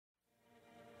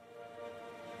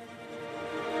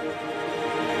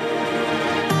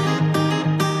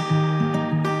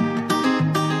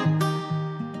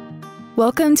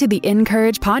Welcome to the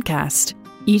Encourage podcast.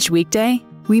 Each weekday,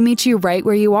 we meet you right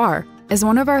where you are as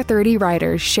one of our 30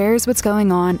 writers shares what's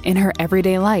going on in her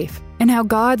everyday life and how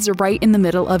God's right in the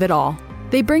middle of it all.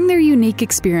 They bring their unique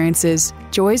experiences,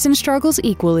 joys and struggles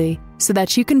equally, so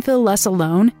that you can feel less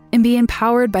alone and be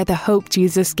empowered by the hope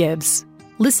Jesus gives.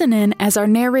 Listen in as our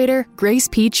narrator, Grace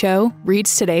P. Cho,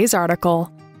 reads today's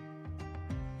article.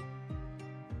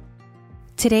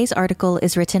 Today's article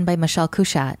is written by Michele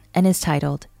Cushatt and is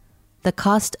titled, The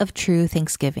Cost of True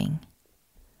Thanksgiving.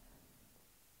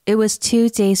 It was 2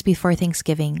 days before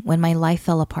Thanksgiving when my life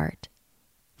fell apart.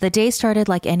 The day started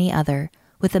like any other,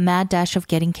 with a mad dash of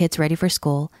getting kids ready for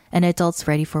school and adults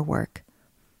ready for work.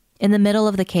 In the middle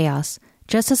of the chaos,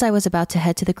 just as I was about to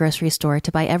head to the grocery store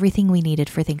to buy everything we needed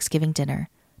for Thanksgiving dinner,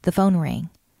 the phone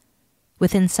rang.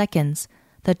 Within seconds,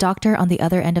 the doctor on the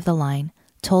other end of the line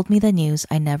told me the news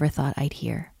I never thought I'd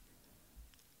hear.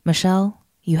 Michele,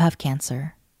 you have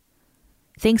cancer.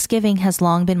 Thanksgiving has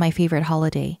long been my favorite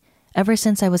holiday, ever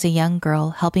since I was a young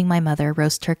girl helping my mother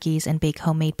roast turkeys and bake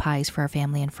homemade pies for our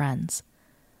family and friends.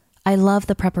 I love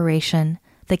the preparation,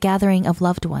 the gathering of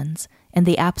loved ones, and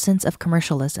the absence of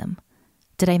commercialism.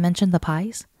 Did I mention the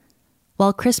pies?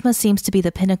 While Christmas seems to be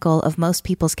the pinnacle of most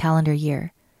people's calendar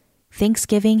year,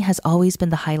 Thanksgiving has always been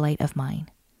the highlight of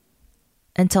mine.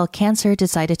 Until cancer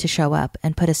decided to show up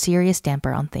and put a serious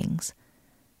damper on things.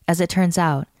 As it turns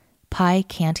out, pie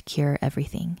can't cure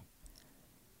everything.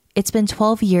 It's been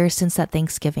 12 years since that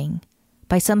Thanksgiving.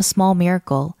 By some small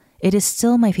miracle, it is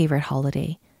still my favorite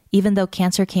holiday, even though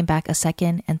cancer came back a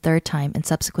second and third time in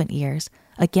subsequent years,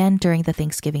 again during the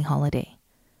Thanksgiving holiday.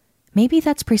 Maybe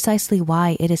that's precisely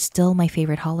why it is still my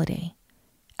favorite holiday.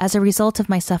 As a result of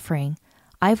my suffering,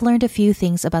 I've learned a few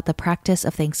things about the practice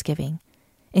of Thanksgiving,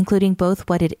 including both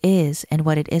what it is and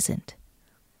what it isn't.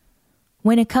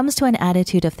 When it comes to an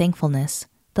attitude of thankfulness,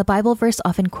 the Bible verse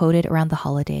often quoted around the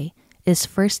holiday is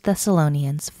 1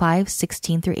 Thessalonians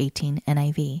 5:16-18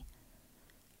 NIV.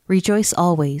 Rejoice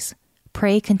always,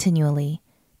 pray continually,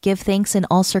 give thanks in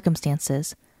all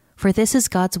circumstances, for this is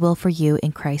God's will for you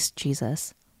in Christ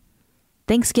Jesus.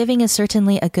 Thanksgiving is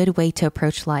certainly a good way to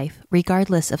approach life,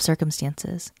 regardless of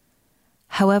circumstances.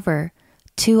 However,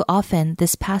 too often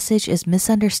this passage is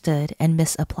misunderstood and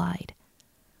misapplied.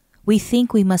 We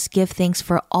think we must give thanks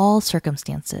for all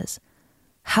circumstances.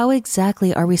 How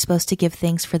exactly are we supposed to give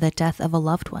thanks for the death of a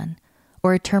loved one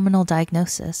or a terminal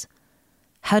diagnosis?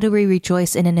 How do we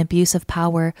rejoice in an abuse of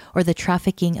power or the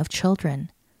trafficking of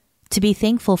children? To be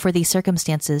thankful for these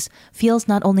circumstances feels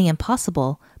not only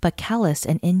impossible, but callous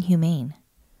and inhumane.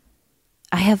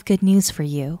 I have good news for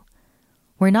you.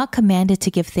 We're not commanded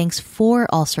to give thanks for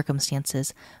all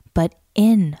circumstances, but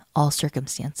in all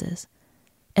circumstances.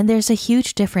 And there's a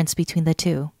huge difference between the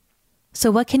two. So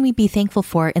what can we be thankful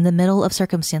for in the middle of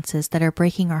circumstances that are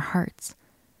breaking our hearts?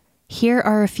 Here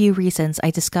are a few reasons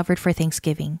I discovered for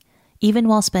Thanksgiving, even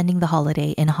while spending the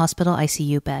holiday in a hospital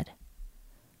ICU bed.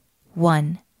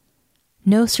 1.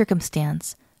 No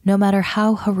circumstance, no matter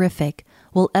how horrific,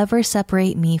 will ever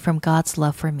separate me from God's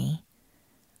love for me.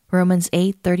 Romans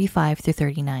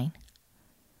 8:35-39.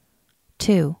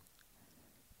 2.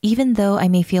 Even though I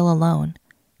may feel alone,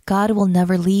 God will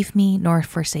never leave me nor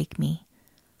forsake me.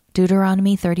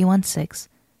 Deuteronomy 31:6,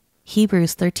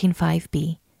 Hebrews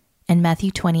 13:5b, and Matthew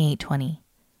 28:20.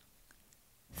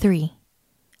 3.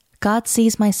 God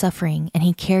sees my suffering and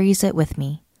he carries it with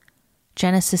me.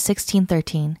 Genesis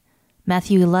 16:13,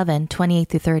 Matthew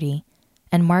 11:28-30,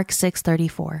 and Mark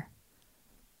 6:34.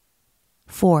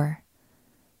 4.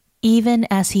 Even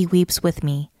as he weeps with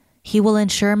me, he will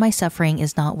ensure my suffering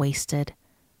is not wasted.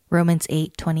 Romans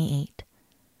 8:28.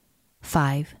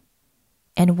 5.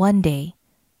 And one day,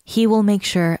 he will make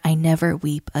sure I never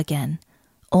weep again,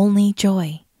 only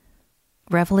joy.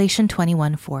 Revelation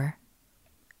 21:4.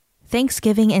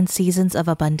 Thanksgiving in seasons of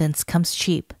abundance comes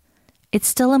cheap. It's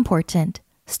still important,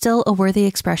 still a worthy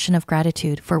expression of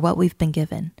gratitude for what we've been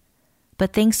given.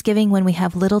 But Thanksgiving when we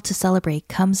have little to celebrate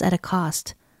comes at a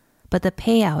cost, but the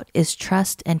payout is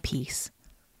trust and peace.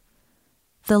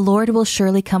 The Lord will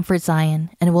surely comfort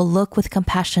Zion and will look with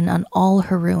compassion on all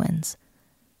her ruins.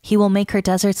 He will make her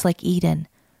deserts like Eden,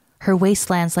 her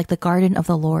wastelands like the garden of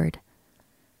the Lord.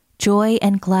 Joy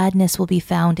and gladness will be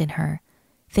found in her,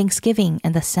 thanksgiving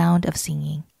and the sound of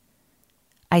singing.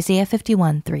 Isaiah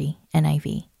 51:3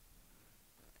 NIV.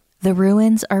 The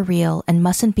ruins are real and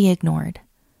mustn't be ignored.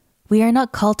 We are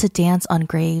not called to dance on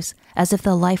graves as if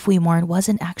the life we mourn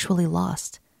wasn't actually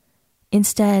lost.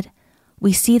 Instead,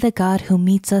 we see the God who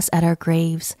meets us at our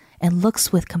graves and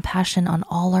looks with compassion on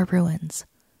all our ruins.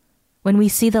 When we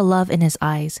see the love in his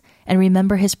eyes and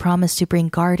remember his promise to bring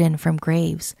garden from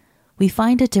graves, we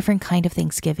find a different kind of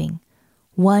thanksgiving,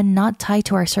 one not tied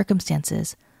to our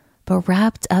circumstances, but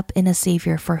wrapped up in a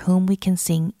Savior for whom we can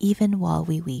sing even while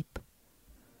we weep.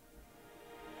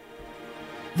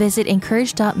 Visit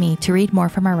encourage.me to read more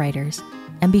from our writers,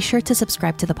 and be sure to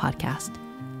subscribe to the podcast.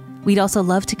 We'd also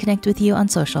love to connect with you on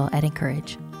social at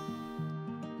Encourage.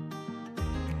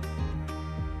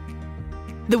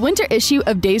 The winter issue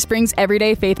of Dayspring's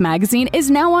Everyday Faith magazine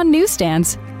is now on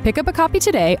newsstands. Pick up a copy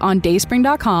today on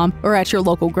dayspring.com or at your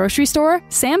local grocery store,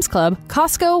 Sam's Club,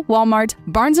 Costco, Walmart,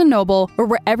 Barnes & Noble, or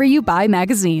wherever you buy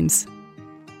magazines.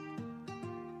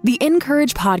 The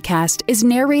Encourage podcast is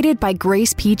narrated by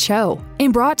Grace P. Cho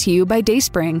and brought to you by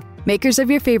Dayspring, makers of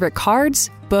your favorite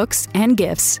cards, books, and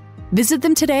gifts. Visit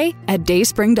them today at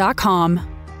dayspring.com.